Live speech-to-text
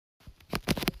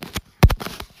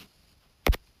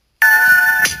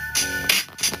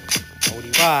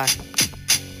5.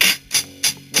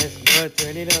 Let's go,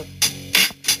 turn it up.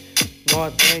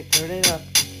 North Bay, turn it up.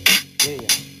 Yeah.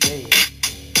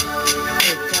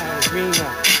 Green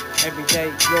up. Every day,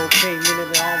 you okay,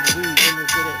 minute on the weed. Then you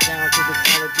get it down to the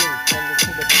college green. Then you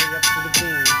put the thing up to the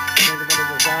beam. Then you put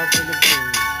it down to the beam.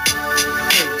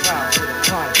 Stay proud to the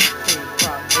party. Stay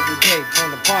proud every day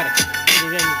on the party. Get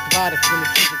it in the products when the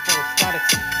shit is full of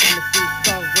statics. And the seed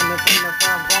songs in the thing of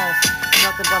our balls.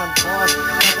 Nothing but I'm boss.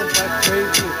 Nothing but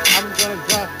crazy. I'm gonna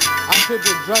drop. I could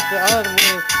just drop the other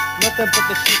way. Nothing but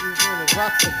the shit you doing. The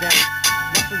rocks are down.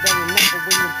 Nothing down your neck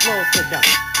when you flow sit down.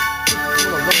 Keep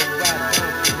a little ride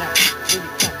down to now.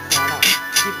 Really counts on out.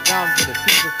 Keep down to the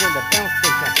teachers when the bounce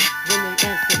they come. When they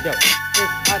antidote.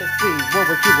 It's Odyssey. What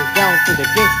was you was down to the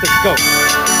gangsta go.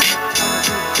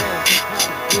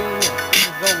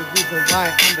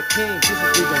 Why I'm the king, this is the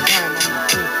reason why I'm the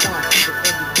king.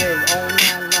 Every day, all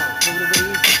night long, through the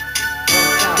waves,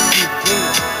 going down, keep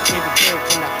dreaming. Every day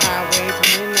from the highway to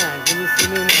midnight. When you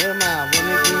see me in the mile, when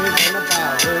you see me on the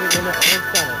bow, when you're in the first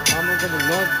summer, I'm in the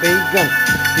North Bay gun.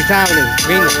 Your time is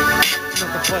greener.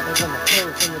 Look the buttons on the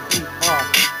toes and the beat off.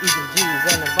 Even G's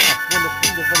on the box when the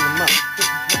feet is on the mouth.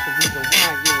 This is what the reason why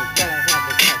you gotta have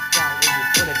a touchdown when you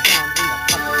put it down in the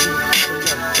pocket. You for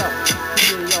yourself.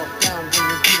 Keep it all down when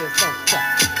you do this stuff.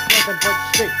 Nothing but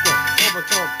straight thing,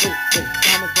 overcome great thing.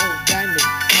 I'm a gold diamond,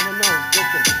 I'm a known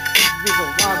victim. This is the reason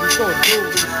why we so do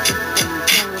this. This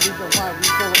is the reason why we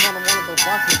so around one of the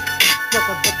watches.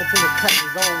 Nothing but the thing that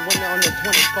crashes on when they're on the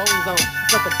 24 zone.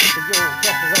 Nothing but the yo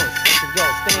catches on, the yo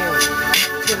stands.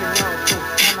 Giving out to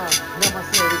Napa. Never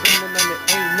say it again and then it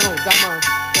ain't no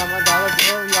Dama dollar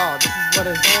bill, y'all. This is what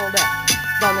it's all that.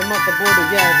 Down the month of border,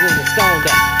 yeah, here's the stone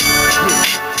that. Yeah,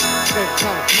 straight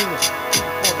kind of human.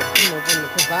 All the females in the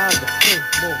provide the thing.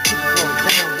 More people going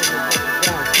down when they go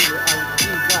down to the IUG.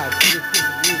 See the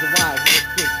reason why we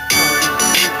get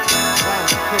around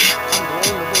the kids. I'm the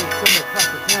only way from across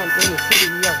the town in the city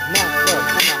of Napa.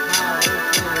 From the highway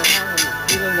to the line and the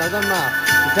feet another mile.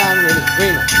 The diamond is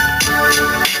greener.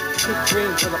 Six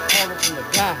green for the order from the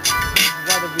guy. This is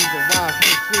why the reason why.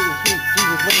 Hey, sweet,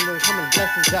 Jesus, when they come and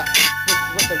blessings up. This is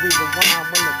what the reason why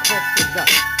when the questions up.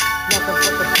 Nothing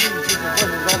but the peace, this is what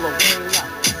is all the way up.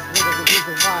 This is the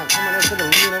reason why I'm coming up to the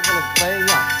leader when it's play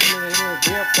up. Coming in the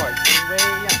airport, way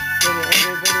up. Then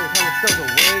everybody trying to show the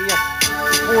way up.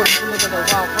 Before it's look at the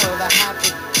wild part of the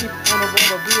happen. Keep on the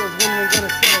roll of wheels when we're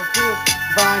gonna sell fields.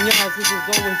 Buying yards, this is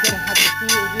always gonna have to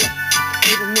feel, yeah.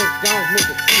 Even Nick Jones make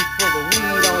it free for the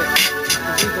weed on it.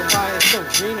 The reason why it's so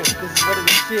greener, this is what the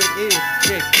shit is.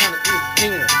 Straight kinda is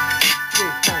greener.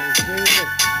 Straight kinda is greener.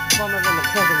 Farmer than the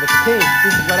cousin, the king.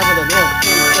 This is whatever the Lord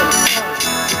king said it's hard.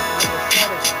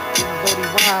 This is Bodie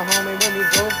Wild, homie, when we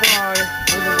go far.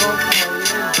 When we go far,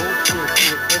 yeah, go through it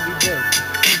every day.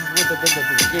 This is what the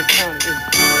Grapetown is doing.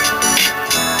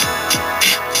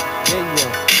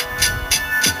 Yeah.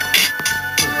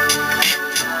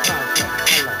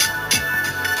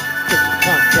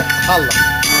 Contract, holla.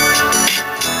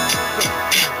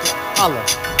 Holla.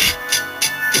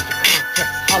 Get your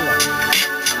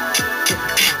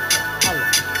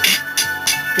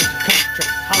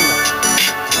contracts, holla.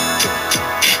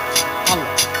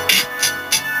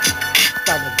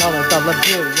 Dollar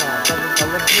bill, y'all.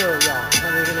 Dollar bill, y'all.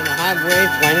 Living in the highway,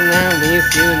 29, we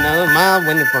see another mile,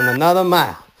 winning from another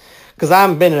mile. Cause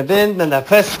I've been in the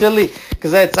westerly.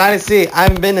 Cause that's Odyssey,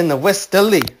 I've been in the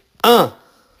westerly.